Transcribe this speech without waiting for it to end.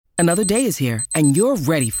Another day is here, and you're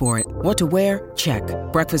ready for it. What to wear? Check.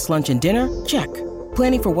 Breakfast, lunch, and dinner? Check.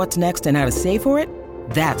 Planning for what's next and how to save for it?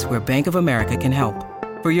 That's where Bank of America can help.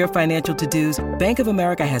 For your financial to-dos, Bank of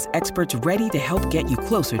America has experts ready to help get you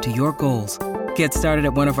closer to your goals. Get started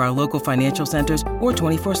at one of our local financial centers or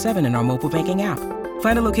 24/7 in our mobile banking app.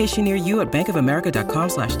 Find a location near you at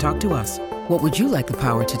bankofamerica.com/talktous. What would you like the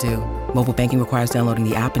power to do? Mobile banking requires downloading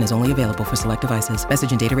the app and is only available for select devices.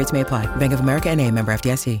 Message and data rates may apply. Bank of America N.A., member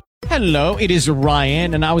FDIC. Hello, it is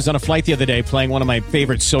Ryan, and I was on a flight the other day playing one of my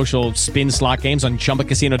favorite social spin slot games on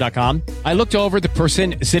ChumbaCasino.com. I looked over at the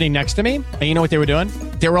person sitting next to me, and you know what they were doing?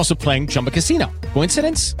 They were also playing Chumba Casino.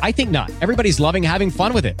 Coincidence? I think not. Everybody's loving having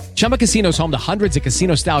fun with it. Chumba Casino is home to hundreds of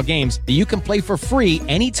casino-style games that you can play for free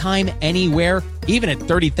anytime, anywhere, even at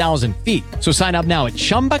 30,000 feet. So sign up now at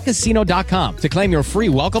ChumbaCasino.com to claim your free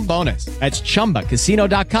welcome bonus. That's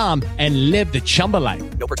ChumbaCasino.com and live the Chumba life.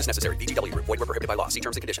 No purchase necessary. VGW. Void where prohibited by law. See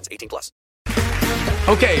terms and conditions. 18+.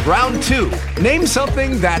 Okay, round two. Name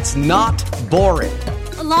something that's not boring.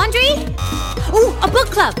 A laundry? Ooh, a book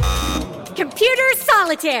club. Computer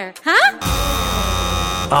solitaire, huh?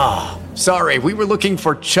 Ah, sorry, we were looking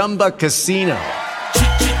for Chumba Casino.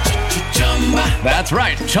 That's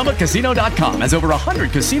right, ChumbaCasino.com has over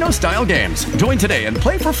 100 casino-style games. Join today and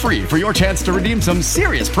play for free for your chance to redeem some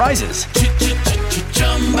serious prizes.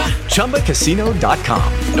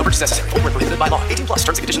 ChumbaCasino.com. No purchase necessary. Void where prohibited by law. 18+.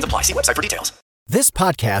 Terms and conditions apply. See website for details. This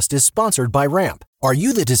podcast is sponsored by Ramp. Are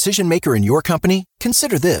you the decision maker in your company?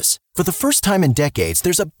 Consider this. For the first time in decades,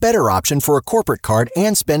 there's a better option for a corporate card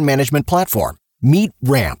and spend management platform. Meet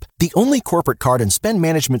Ramp, the only corporate card and spend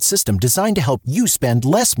management system designed to help you spend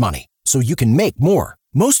less money so you can make more.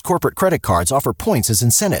 Most corporate credit cards offer points as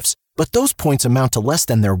incentives, but those points amount to less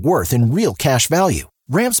than their worth in real cash value.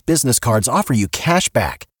 Ramp's business cards offer you cash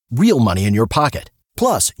back, real money in your pocket.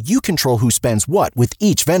 Plus, you control who spends what with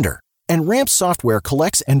each vendor. And Ramp's software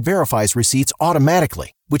collects and verifies receipts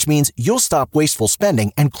automatically, which means you'll stop wasteful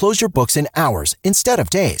spending and close your books in hours instead of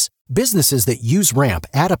days. Businesses that use Ramp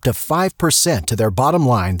add up to 5% to their bottom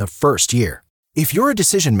line the first year. If you're a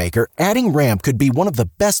decision maker, adding Ramp could be one of the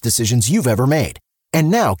best decisions you've ever made. And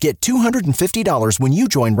now get $250 when you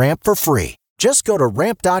join Ramp for free. Just go to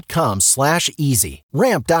ramp.com/easy.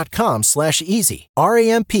 Ramp.com/easy.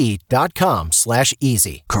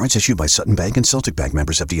 RAMP.com/easy. Cards issued by Sutton Bank and Celtic Bank,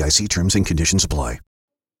 members of FDIC. Terms and conditions apply.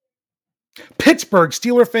 Pittsburgh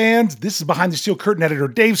Steelers fans, this is Behind the Steel Curtain editor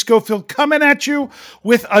Dave Schofield coming at you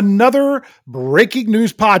with another breaking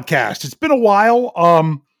news podcast. It's been a while.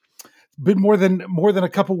 Been more than a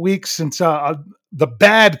couple weeks since the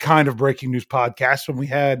bad kind of breaking news podcast when we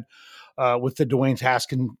had with the Dwayne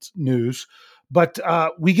Haskins news. But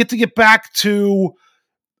we get back to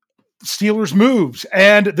Steelers moves,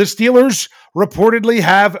 and the Steelers reportedly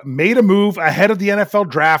have made a move ahead of the NFL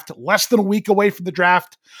draft, less than a week away from the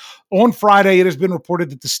draft. On Friday, it has been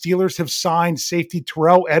reported that the Steelers have signed safety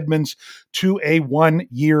Terrell Edmunds to a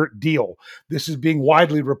 1-year deal. This is being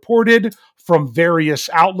widely reported from various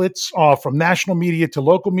outlets, from national media to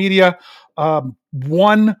local media.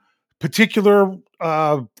 One particular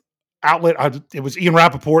outlet, it was Ian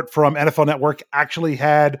Rappaport from NFL Network, actually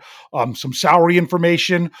had some salary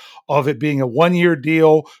information of it being a 1-year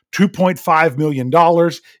deal, $2.5 million.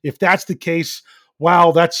 If that's the case,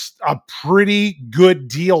 wow, that's a pretty good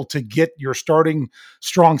deal to get your starting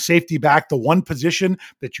strong safety back, the one position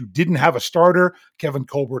that you didn't have a starter. Kevin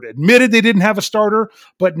Colbert admitted they didn't have a starter,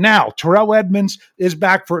 but now Terrell Edmunds is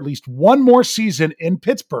back for at least one more season in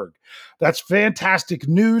Pittsburgh. That's fantastic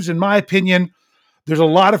news, in my opinion. There's a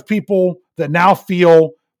lot of people that now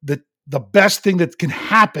feel that the best thing that can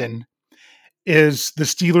happen is the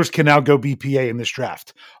Steelers can now go BPA in this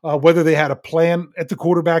draft. Whether they had a plan at the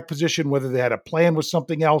quarterback position, whether they had a plan with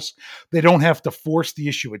something else, they don't have to force the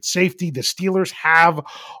issue at safety. The Steelers have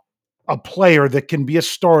a player that can be a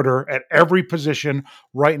starter at every position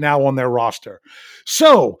right now on their roster.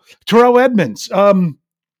 So, Terrell Edmunds,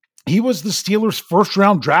 he was the Steelers'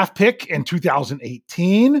 first-round draft pick in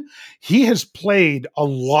 2018. He has played a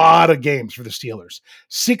lot of games for the Steelers,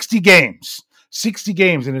 60 games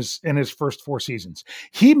in his first 4 seasons.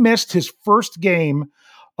 He missed his first game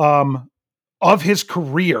of his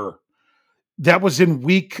career. That was in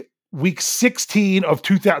week 16 of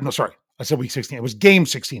 2000. No, sorry, I said week 16. It was game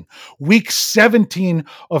 16. Week 17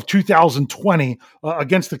 of 2020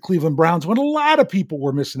 against the Cleveland Browns, when a lot of people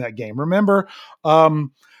were missing that game. Remember,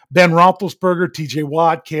 Ben Roethlisberger, T.J.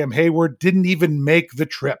 Watt, Cam Hayward didn't even make the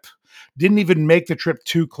trip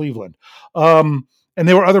to Cleveland. And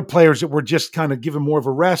there were other players that were just kind of given more of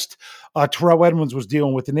a rest. Terrell Edmunds was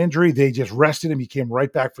dealing with an injury. They just rested him. He came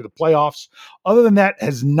right back for the playoffs. Other than that,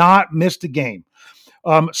 has not missed a game.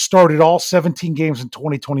 started all 17 games in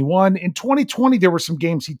 2021. In 2020, there were some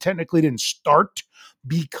games he technically didn't start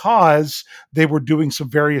because they were doing some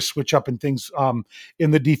various switch up and things in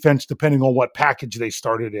the defense, depending on what package they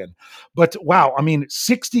started in. But wow, I mean,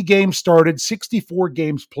 60 games started, 64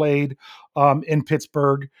 games played in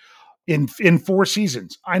Pittsburgh in 4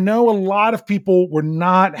 seasons. I know a lot of people were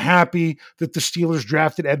not happy that the Steelers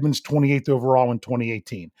drafted Edmunds 28th overall in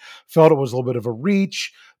 2018. Felt it was a little bit of a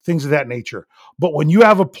reach, things of that nature. But when you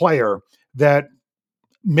have a player that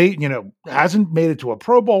hasn't made it to a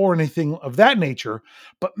Pro Bowl or anything of that nature,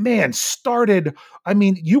 but man, started, I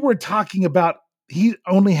mean, you were talking about he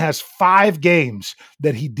only has 5 games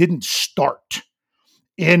that he didn't start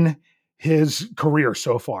in his career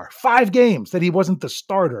so far. 5 games that he wasn't the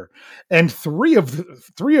starter. And 3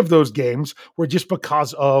 of those games were just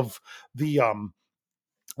because of the,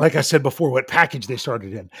 like I said before, what package they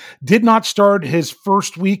started in. Did not start his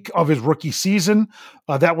first week of his rookie season.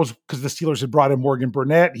 That was because the Steelers had brought in Morgan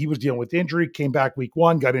Burnett. He was dealing with injury, came back week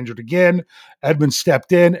 1, got injured again. Edmunds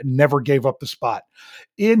stepped in, never gave up the spot.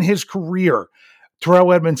 In his career,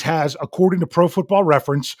 Terrell Edmunds has, according to Pro Football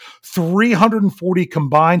Reference, 340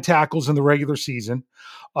 combined tackles in the regular season,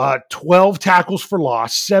 12 tackles for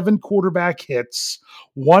loss, 7 quarterback hits,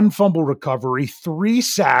 1 fumble recovery, 3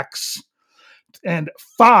 sacks, and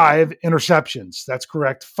 5 interceptions. That's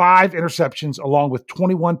correct. 5 interceptions along with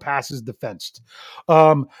 21 passes defensed.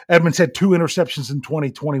 Edmunds had 2 interceptions in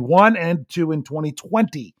 2021 and 2 in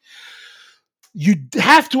 2020. You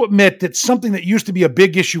have to admit that something that used to be a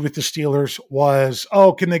big issue with the Steelers was,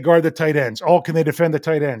 can they guard the tight ends? Can they defend the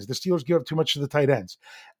tight ends? The Steelers give up too much to the tight ends.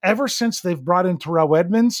 Ever since they've brought in Terrell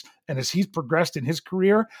Edmunds, and as he's progressed in his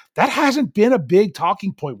career, that hasn't been a big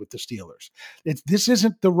talking point with the Steelers. This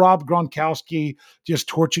isn't the Rob Gronkowski just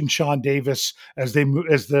torching Sean Davis as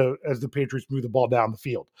the Patriots move the ball down the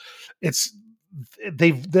field.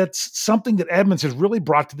 That's something that Edmunds has really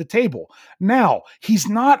brought to the table. Now, he's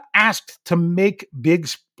not asked to make big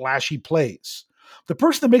splashy plays. The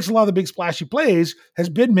person that makes a lot of the big splashy plays has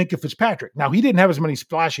been Minkah Fitzpatrick. Now, he didn't have as many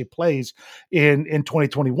splashy plays in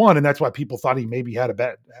 2021, and that's why people thought he maybe had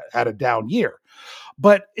a down year.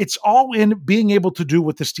 But it's all in being able to do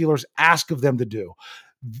what the Steelers ask of them to do.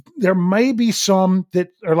 There may be some that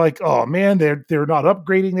are like, oh man, they're not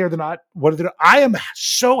upgrading there. They're not. I am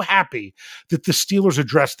so happy that the Steelers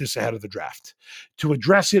addressed this ahead of the draft. To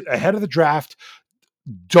address it ahead of the draft,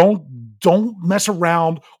 don't mess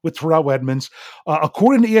around with Terrell Edmunds.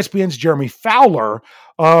 According to ESPN's Jeremy Fowler,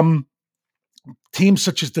 teams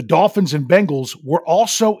such as the Dolphins and Bengals were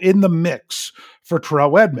also in the mix for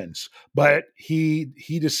Terrell Edmunds, but he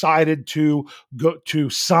decided to go to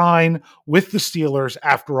sign with the Steelers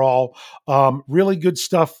after all. Really good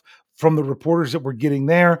stuff from the reporters that we're getting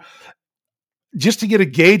there. Just to get a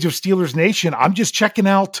gauge of Steelers Nation, I'm just checking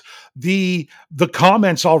out the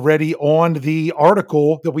comments already on the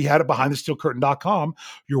article that we had at BehindTheSteelCurtain.com,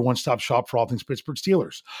 your one-stop shop for all things Pittsburgh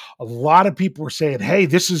Steelers. A lot of people were saying, hey,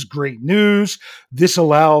 this is great news. This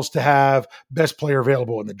allows to have best player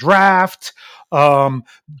available in the draft.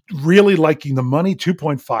 Really liking the money,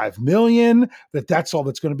 $2.5 million, that's all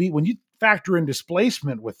that's going to be. When you factor in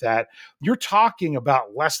displacement with that, you're talking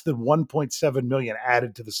about less than 1.7 million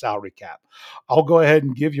added to the salary cap. I'll go ahead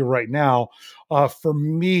and give you right now. For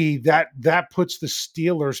me, that puts the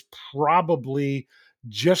Steelers probably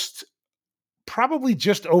just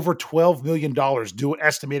over $12 million,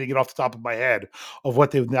 estimating it off the top of my head, of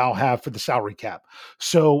what they now have for the salary cap.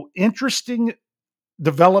 So interesting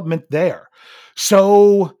development there.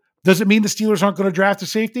 So does it mean the Steelers aren't going to draft a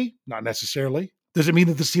safety? Not necessarily. Does it mean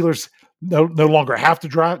that the Steelers no longer have to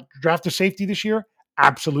draft a safety this year?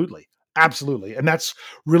 Absolutely. Absolutely. And that's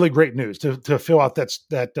really great news to fill out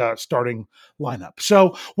that starting lineup.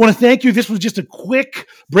 So want to thank you. This was just a quick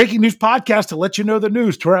breaking news podcast to let you know the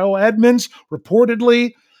news. Terrell Edmunds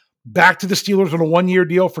reportedly back to the Steelers on a 1-year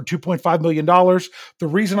deal for $2.5 million. The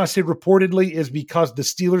reason I say reportedly is because the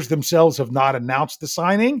Steelers themselves have not announced the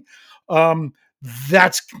signing.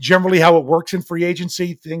 That's generally how it works in free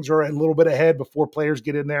agency. Things are a little bit ahead before players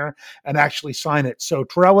get in there and actually sign it. So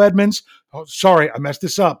Terrell Edmunds, sorry, I messed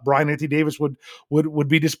this up. Brian Anthony Davis would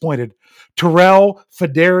be disappointed. Terrell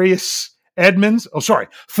Fadarius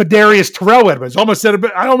Terrell Edmunds. I almost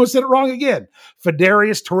said it wrong again.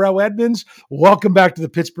 Fadarius Terrell Edmunds. Welcome back to the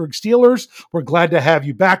Pittsburgh Steelers. We're glad to have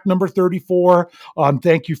you back, number 34.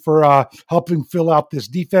 Thank you for helping fill out this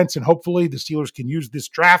defense, and hopefully the Steelers can use this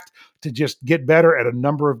draft to just get better at a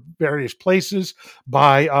number of various places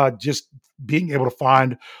by just being able to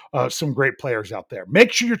find some great players out there.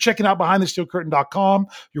 Make sure you're checking out BehindTheSteelCurtain.com,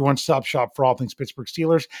 your one-stop shop for all things Pittsburgh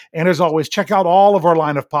Steelers. And as always, check out all of our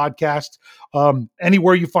line of podcasts.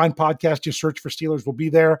 Anywhere you find podcasts, just search for Steelers. We'll be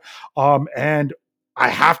there. And I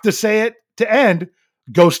have to say it to end,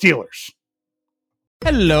 go Steelers.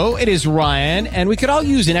 Hello, it is Ryan, and we could all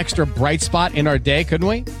use an extra bright spot in our day, couldn't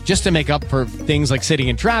we? Just to make up for things like sitting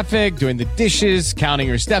in traffic, doing the dishes, counting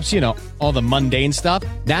your steps, all the mundane stuff.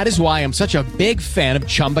 That is why I'm such a big fan of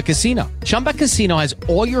Chumba Casino. Chumba Casino has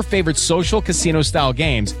all your favorite social casino-style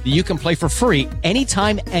games that you can play for free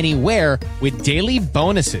anytime, anywhere with daily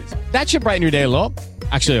bonuses. That should brighten your day a little.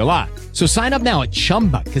 Actually, a lot. So sign up now at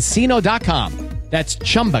ChumbaCasino.com. That's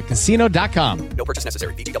ChumbaCasino.com. No purchase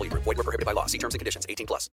necessary. VGW Group. Void where prohibited by law. See terms and conditions.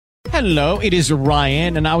 18+. Hello, it is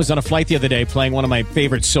Ryan, and I was on a flight the other day playing one of my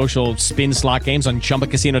favorite social spin slot games on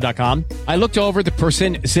ChumbaCasino.com. I looked over the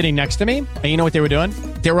person sitting next to me, and you know what they were doing?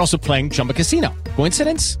 They were also playing Chumba Casino.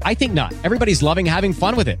 Coincidence? I think not. Everybody's loving having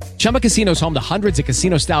fun with it. Chumba Casino is home to hundreds of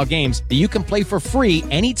casino-style games that you can play for free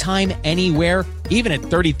anytime, anywhere, even at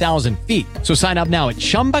 30,000 feet. So sign up now at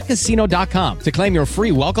ChumbaCasino.com to claim your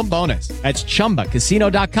free welcome bonus. That's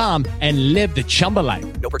ChumbaCasino.com and live the Chumba life.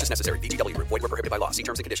 No purchase necessary. VGW Group. Void where prohibited by law. See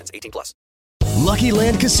terms and conditions. 18+. Lucky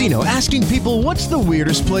Land Casino, asking people, what's the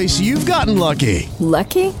weirdest place you've gotten lucky?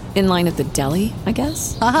 Lucky? In line at the deli, I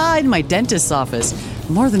guess? Aha, in my dentist's office.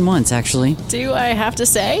 More than once, actually. Do I have to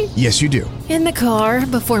say? Yes, you do. In the car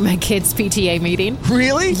before my kids' PTA meeting.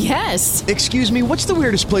 Really? Yes. Excuse me, what's the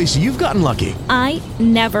weirdest place you've gotten lucky? I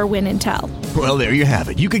never win and tell. Well, there you have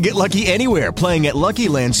it. You can get lucky anywhere, playing at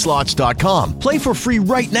LuckyLandSlots.com. Play for free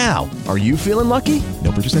right now. Are you feeling lucky?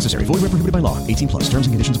 No purchase necessary. Void where prohibited by law. 18+. Terms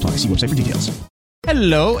and conditions apply. See website for details.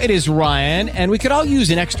 Hello, it is Ryan, and we could all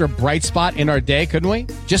use an extra bright spot in our day, couldn't we?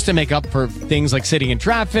 Just to make up for things like sitting in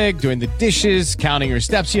traffic, doing the dishes, counting your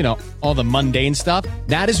steps, all the mundane stuff.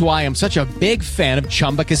 That is why I'm such a big fan of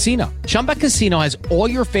Chumba Casino. Chumba Casino has all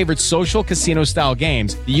your favorite social casino-style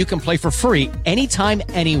games that you can play for free anytime,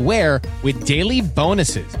 anywhere with daily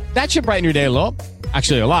bonuses. That should brighten your day a little.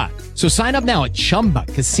 Actually, a lot. So sign up now at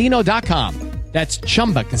ChumbaCasino.com. That's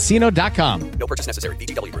ChumbaCasino.com. No purchase necessary.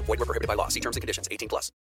 VGW Group. Void where prohibited by law. See terms and conditions. 18+.